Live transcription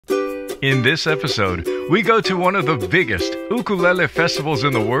In this episode, we go to one of the biggest ukulele festivals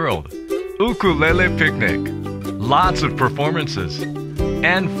in the world, Ukulele Picnic. Lots of performances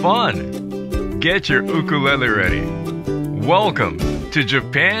and fun. Get your ukulele ready. Welcome to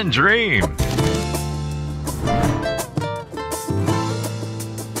Japan Dream.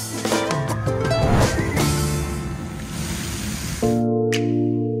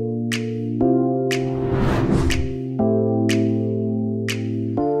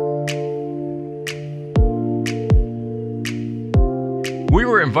 We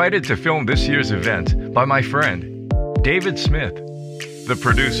were invited to film this year's event by my friend, David Smith, the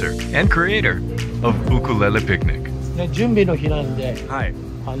producer and creator of Ukulele Picnic. ね、準備の日なんで、はい。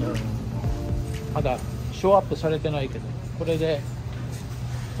まだショーアップされてないけど、これで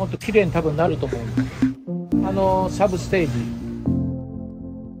もっと綺麗に多分なると思う。サブステージ。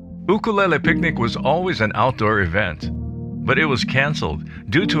Ukulele Picnic was always an outdoor event, but it was canceled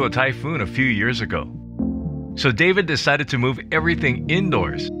due to a typhoon a few years ago. So David decided to move everything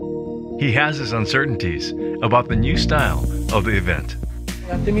indoors. He has his uncertainties about the new style of the event.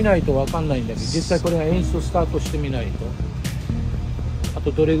 やってみないと分かんないんだけど、実際これが演出スタートしてみないと、あ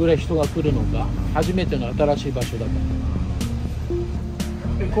とどれぐらい人が来るのか、初めての新しい場所だか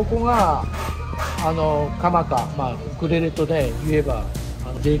ら。でここがカマカ、まあウクレレとで言えば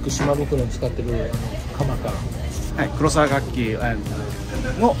ジェイク島袋に使ってるカマカ。はい、黒沢楽器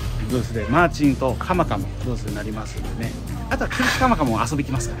のブースでマーチンとカマカのブースになりますのでね。あとはキルチカマカも遊び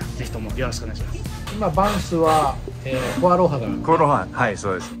来ますから、ぜひともよろしくお願いします。今バンスは、コアロハだ。コアロハ、はい、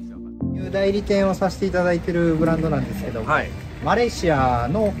そうです。代理店をさせていただいているブランドなんですけど、はい、マレーシア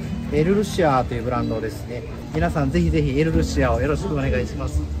のエルルシアというブランドですね。皆さんぜひぜひエルルシアをよろしくお願いしま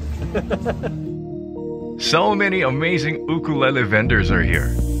す。So many amazing ukulele vendors are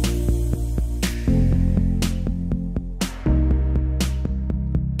here.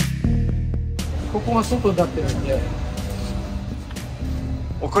 ここが外になってるんで。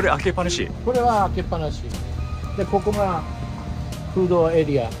これ開けっぱなし。これは開けっぱなし。で、ここがフードエ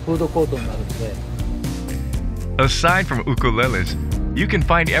リア、フードコートになるんで。Aside from ukuleles, you can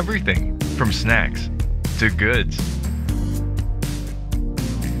find everything from snacks to goods.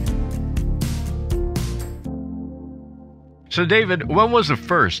 So David, when was the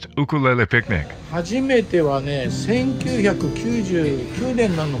first ukulele picnic? 初めてはね、1999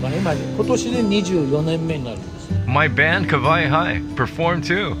年なのかな。今年で24年目になるんです。My band Kawaihae performed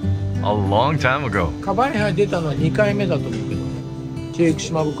too, a long time ago. Kawaihae 出たのは2回目だと思うけど、ジェイク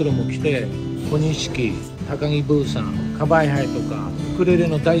島袋も来て、小錦、高木ブーさん、Kawaihaeとかウクレレ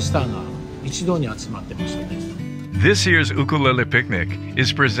の大スターが一堂に集まってましたね。This year's Ukulele Picnic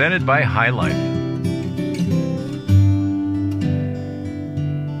is presented by Highlight.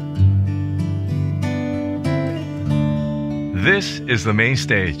 This is the main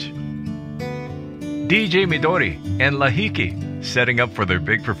stage. DJ Midori and Lahiki setting up for their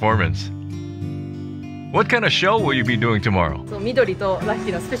big performance. What kind of show will you be doing tomorrow? 緑とラヒ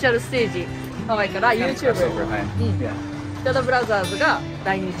キのスペシャルステージ、ハワイから YouTube、Kitada Brothers が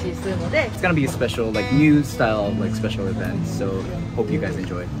来日するので。It's gonna be a special, like new style, like special event. So hope you guys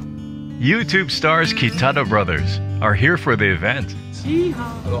enjoy. YouTube stars Kitada Brothers are here for the event.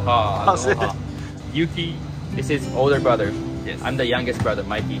 Aloha. Aloha. Yuki, this is older brother. Yes. I'm the youngest brother,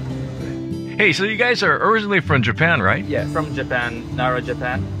 Mikey. Hey, so you guys are originally from Japan, right? Yeah, from Japan, Nara,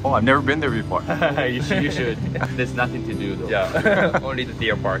 Japan. Oh, I've never been there before. You should. There's nothing to do though. Yeah, only the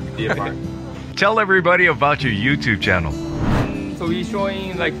deer park. Deer park. Tell everybody about your YouTube channel. So we're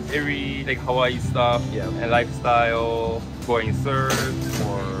showing like every Hawaii stuff, yeah, and lifestyle, going surf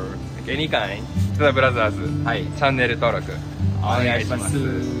or like any kind. Kitada Brothers, はい、チャンネル登録お願いします。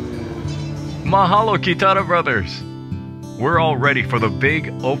Mahalo, Kitada Brothers. We're all ready for the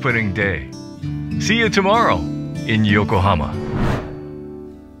big opening day. See you tomorrow in Yokohama.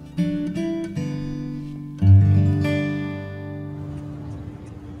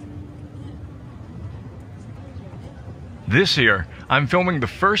 This year, I'm filming the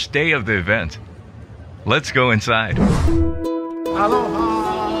first day of the event. Let's go inside.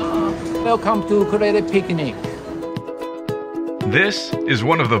 Aloha! Welcome to Ukulele Picnic. This is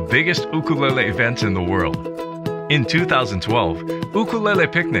one of the biggest ukulele events in the world. In 2012, Ukulele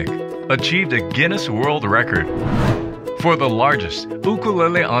Picnic achieved a Guinness World Record for the largest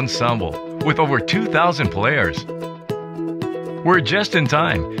ukulele ensemble with over 2,000 players. We're just in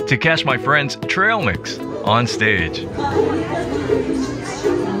time to catch my friend's trail mix on stage.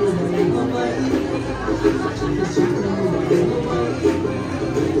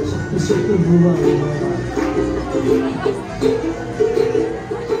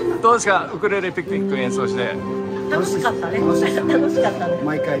 How was the Ukulele Picnic 演奏して楽しかったね。楽しかったね。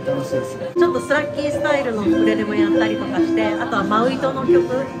毎回楽しいですね。ちょっとスラッキースタイルのウクレレもやったりとかして、あとはマウイ島の曲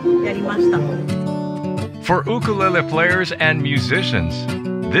やりました。For ukulele players and musicians,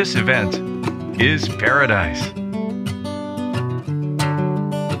 this event is paradise.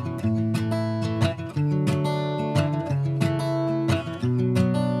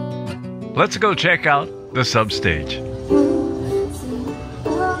 Let's go check out the substage.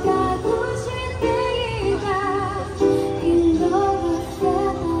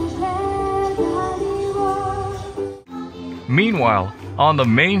 Meanwhile, on the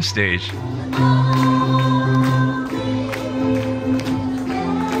main stage,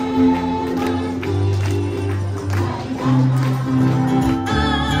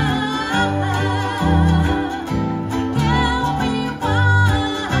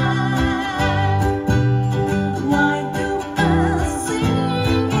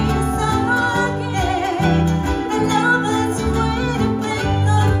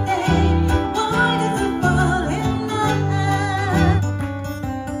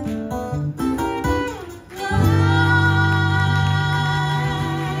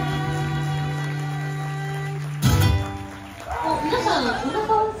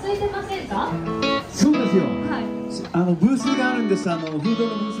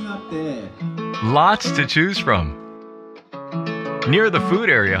 lots to choose from. Near the food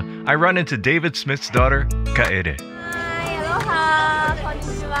area, I run into David Smith's daughter, Kaede. Hi, aloha, こんに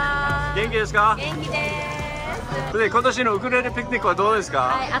ちは。元気ですか？元気です。で、今年のウクレレピクニックはどうですか？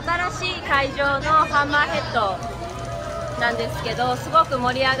はい、新しい会場のハンマーヘッドなんですけど、すごく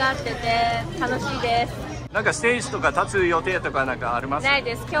盛り上がってて楽しいです。なんかステージとか立つ予定とかなんかあります？ない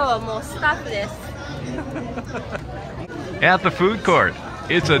です。今日はもうスタッフです。At the food court,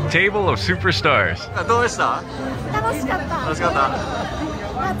 it's a table of superstars. どうでした？楽しかった。楽しかった。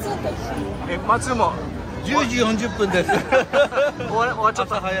松も10時40分です。終わっちゃっ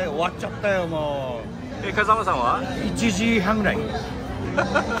た。早い、終わっちゃったよも風間さんはう。1時半ぐらい。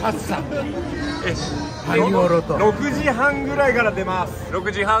カツさん。はい、6時半ぐらいから出ます。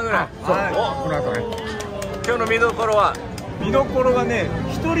6時半ぐらい。そう。この後ね。今日の見どころは？見どころがね、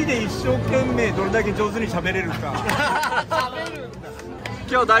一人で一生懸命どれだけ上手に喋れるか。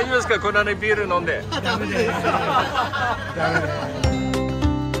今日大丈夫ですか？こんなにビール飲んで。ダメです。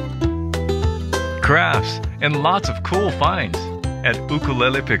Crafts and lots of cool finds at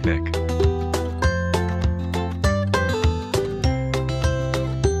Ukulele Picnic.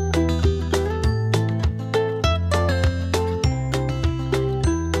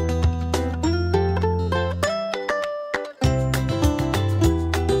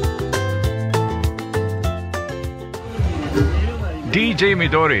 DJ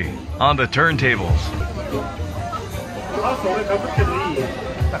Midori on the turntables.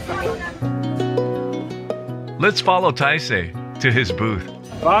 Let's follow Taisei to his booth.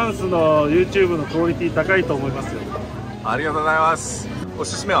 Vance の YouTube のクオリティ高いと思いますよ。ありがとうございます。お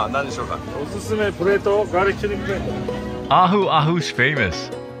すすめは何でしょうか？おすすめプレート、ガーリックシュリンププレート。Ahu Ahu's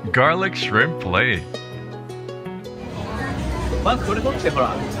famous garlic shrimp plate. まずこれ取ってほ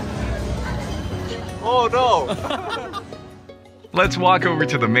ら。Oh no! Let's walk over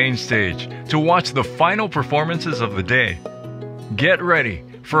to the main stage to watch the final performances of the day. Get ready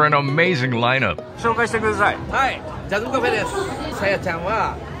for an amazing lineup. 紹介してください。はい、ジャズムカフェです。さやちゃん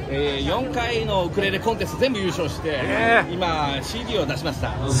は、4回のウクレレコンテスト全部優勝して、今 CD を出しまし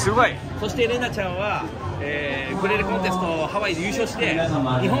た。すごい。そしてレナちゃんは、ウクレレコンテストハワイで優勝して、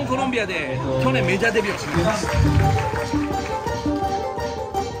日本コロンビアで去年メジャーデビューをしました。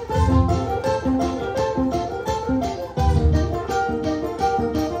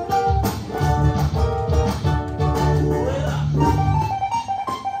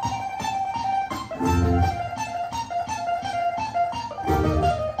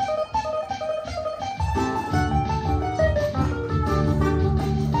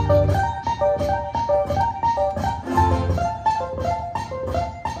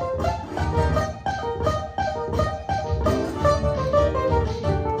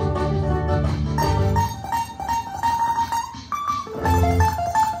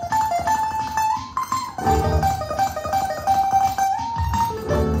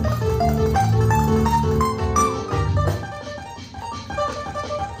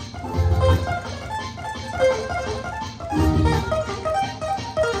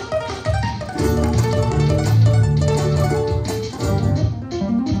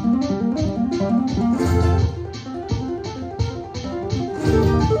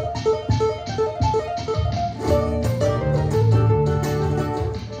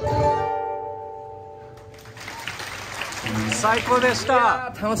最高でし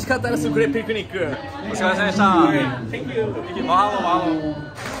た。楽しかったです。ウクレレピクニック。お疲れ様でした。マハロマハロ。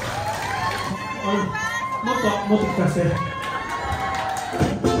もっと聞かせて。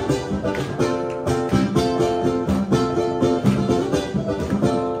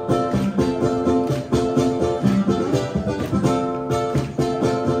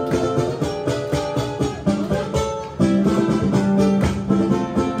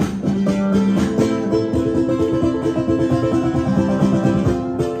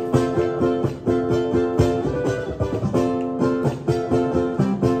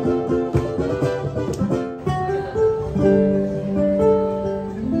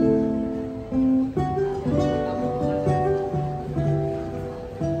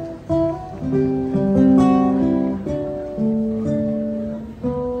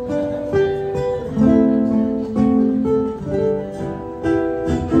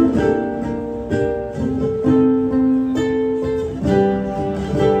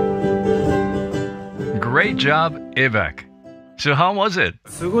Great job, EbAk. So how was it?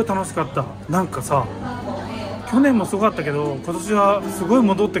 すごい楽しかった。なんかさ、去年もすごかったけど、今年はすごい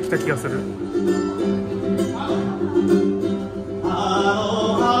戻ってきた気がする。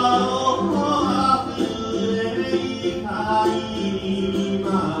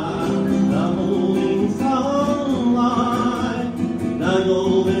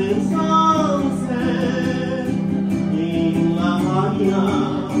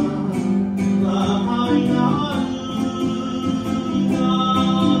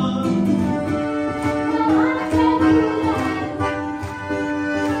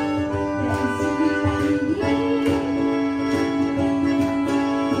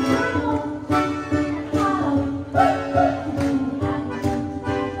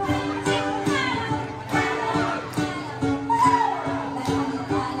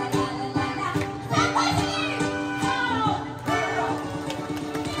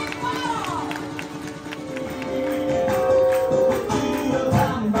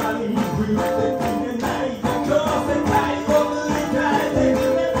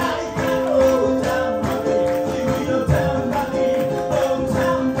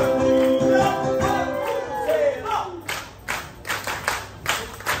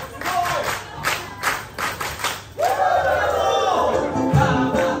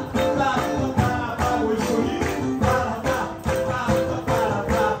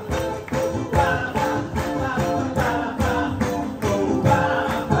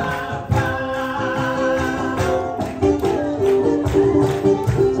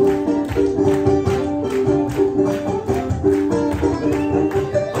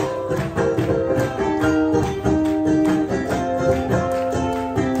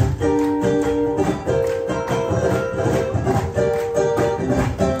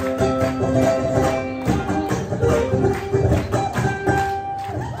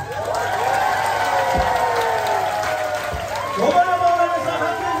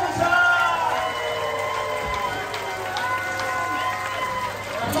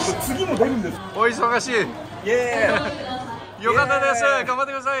次も出るんです。お忙しい。イエーイ。よかったです。頑張っ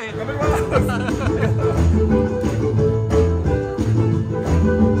てください。頑張ります。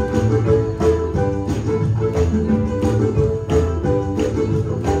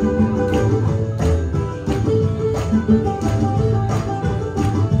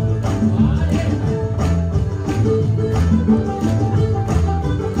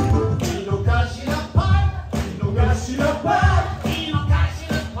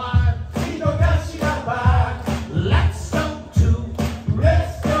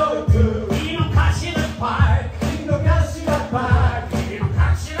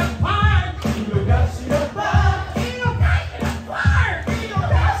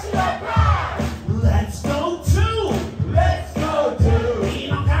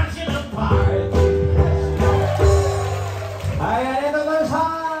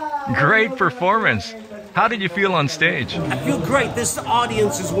Great performance. How did you feel on stage? I feel great. This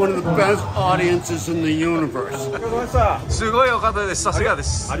audience is one of the best audiences in the universe. すごい良かったです。さすがで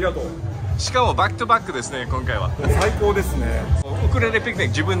す。ありがとう。しかもバックトゥバックですね、今回は。最高ですね。ウクレレピクニック、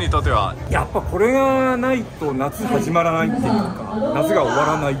自分にとってはやっぱこれがないと夏始まらないっていうか、夏が終わ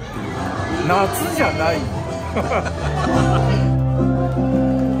らないっていう、夏じゃない。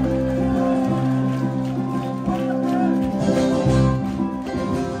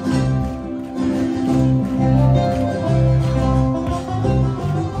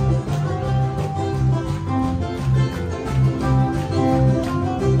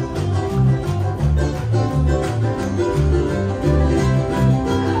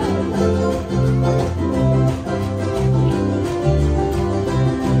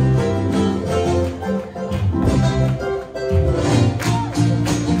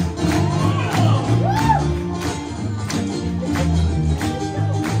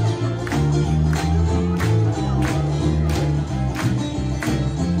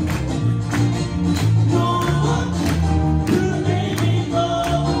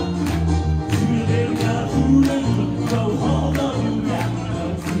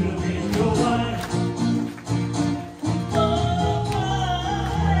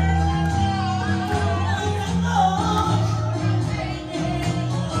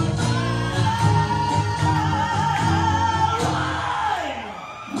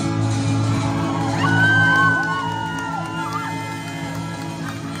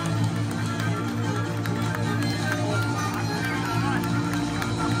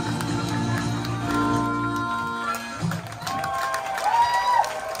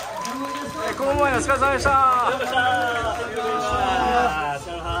KOMO前お疲れ様でした。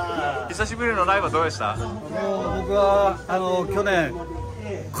久しぶりのライブはどうでした？僕は去年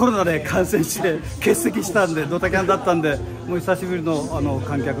コロナで感染して欠席したんでドタキャンだったんで、もう久しぶりの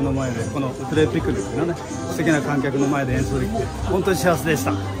観客の前でこのウクレレピクニックのね素敵な観客の前で演奏できて本当に幸せでし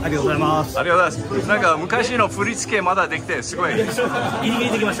た。ありがとうございます。ありがとうございます。なんか昔の振り付けまだできてすごいギリギ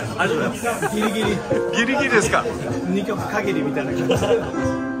リできました。ありがとうございます。ギリギリですか2曲限りみたいな感じ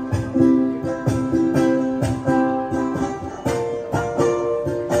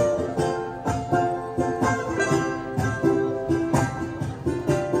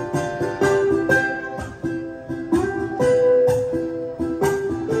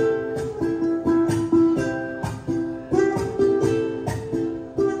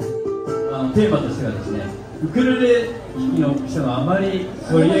テーマとしてはですね、ウクレレ弾きの人があまり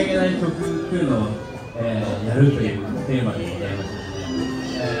取り上げない曲というのを、やるというテーマでございます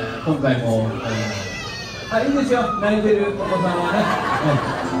ので、今回も、いいんですよ、泣いてるお子さんは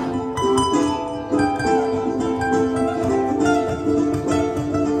ね。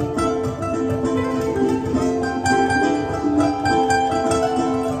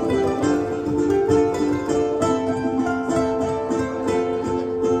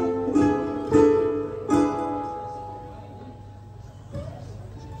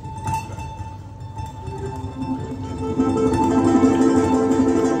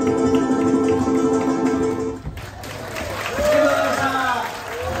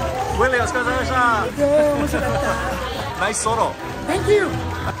ナイスソロ。Thank you。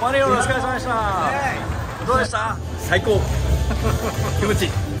パネオお疲れ様でした。どうでした？最高。気持ちい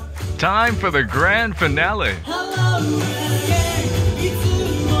い。Time for the grand finale.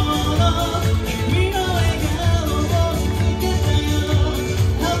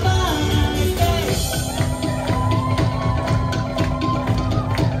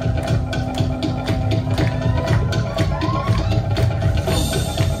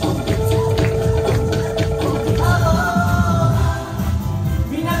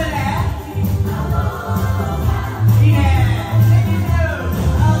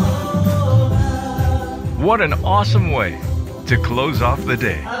 What an awesome way to close off the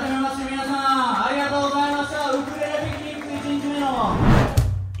day.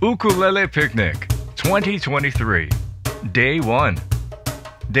 Ukulele Picnic 2023, Day 1.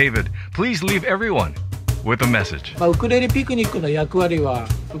 David, please leave everyone with a message. ウクレレピクニックの役割は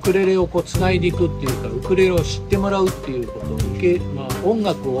ウクレレをつないでいくっていうか、ウクレレを知ってもらうっていうこと、音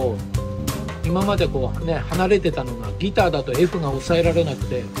楽を今まで離れてたのがギターだと F が抑えられなく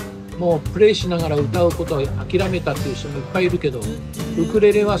て、もうプレイしながら歌うことを諦めたっていう人もいっぱいいるけど、ウク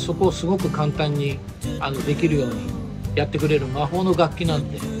レレはそこをすごく簡単にできるようにやってくれる魔法の楽器なん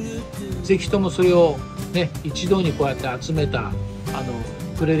で、ぜひともそれをね一度にこうやって集めたウ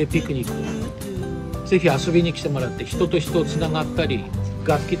クレレピクニック、ぜひ遊びに来てもらって人と人をつながったり、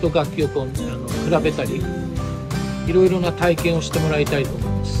楽器と楽器を比べたり、いろいろな体験をしてもらいたいと思い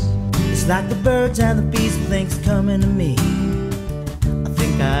ます。It's like the birds and the bees and things coming to me.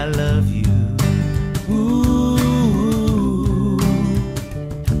 I love you. Ooh.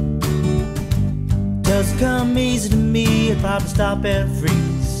 Doesn't come easy to me. I'd probably stop and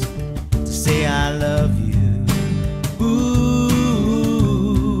freeze to say I love you. Ooh.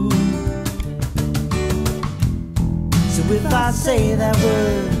 So if I say that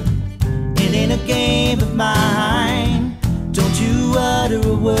word, it ain't a game of mine. Don't you utter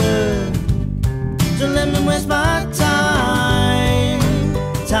a word. Don't let me waste my time.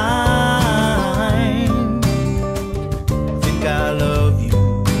 I think I love you.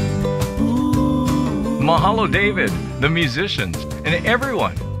 Ooh. Mahalo David, the musicians, and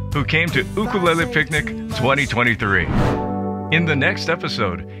everyone who came to Ukulele Picnic 2023. In the next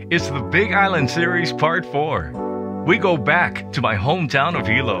episode, it's the Big Island Series Part 4. We go back to my hometown of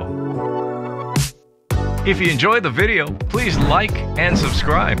Hilo. If you enjoyed the video, please like and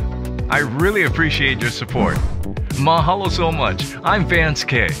subscribe. I really appreciate your support. Mahalo so much. I'm Vance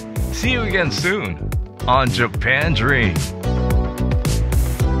K. See you again soon on Japan Dream.